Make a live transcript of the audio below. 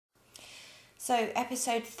So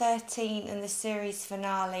episode 13 and the series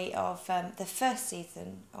finale of the first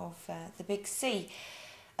season of The Big C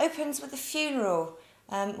opens with a funeral,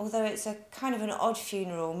 although it's a kind of an odd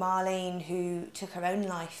funeral. Marlene, who took her own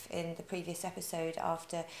life in the previous episode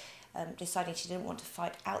after deciding she didn't want to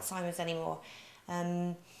fight Alzheimer's anymore,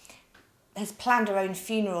 has planned her own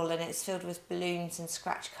funeral, and it's filled with balloons and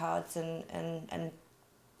scratch cards and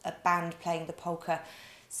a band playing the polka.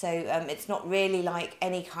 So it's not really like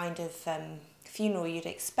any kind of funeral you'd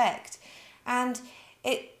expect. And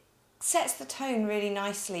it sets the tone really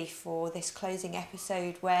nicely for this closing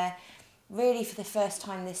episode, where really for the first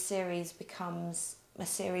time this series becomes a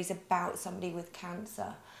series about somebody with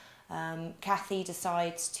cancer. Cathy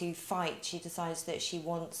decides to fight. She decides that she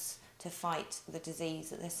wants to fight the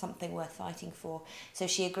disease, that there's something worth fighting for. So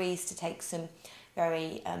she agrees to take some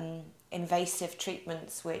very invasive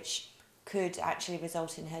treatments which could actually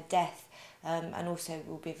result in her death, and also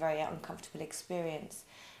will be a very uncomfortable experience.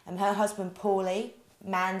 Her husband Paulie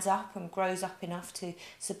mans up and grows up enough to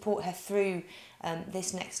support her through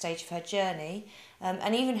this next stage of her journey,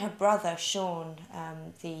 and even her brother Sean,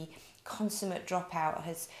 the consummate dropout,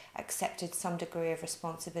 has accepted some degree of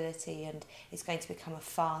responsibility and is going to become a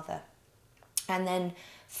father. And then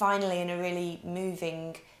finally, in a really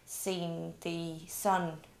moving scene, the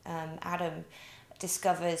son, Adam,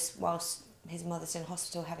 discovers, whilst his mother's in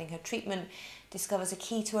hospital having her treatment, discovers a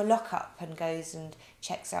key to a lockup and goes and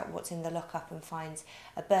checks out what's in the lockup and finds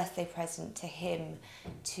a birthday present to him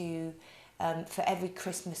to for every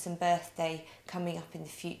Christmas and birthday coming up in the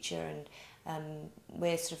future. And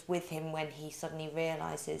we're sort of with him when he suddenly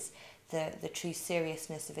realises the true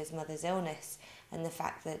seriousness of his mother's illness and the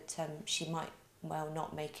fact that she might well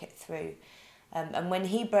not make it through. And when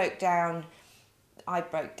he broke down, I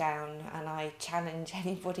broke down, and I challenge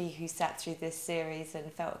anybody who sat through this series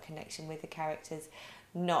and felt a connection with the characters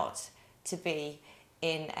not to be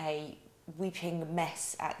in a weeping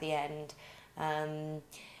mess at the end.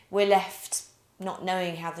 We're left not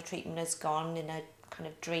knowing how the treatment has gone, in a kind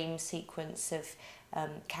of dream sequence of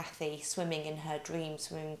Cathy swimming in her dream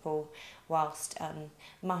swimming pool whilst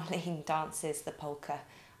Marlene dances the polka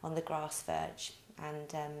on the grass verge.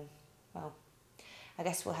 And well, I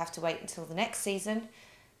guess we'll have to wait until the next season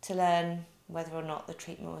to learn whether or not the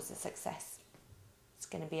treatment was a success. It's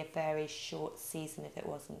going to be a very short season if it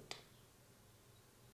wasn't.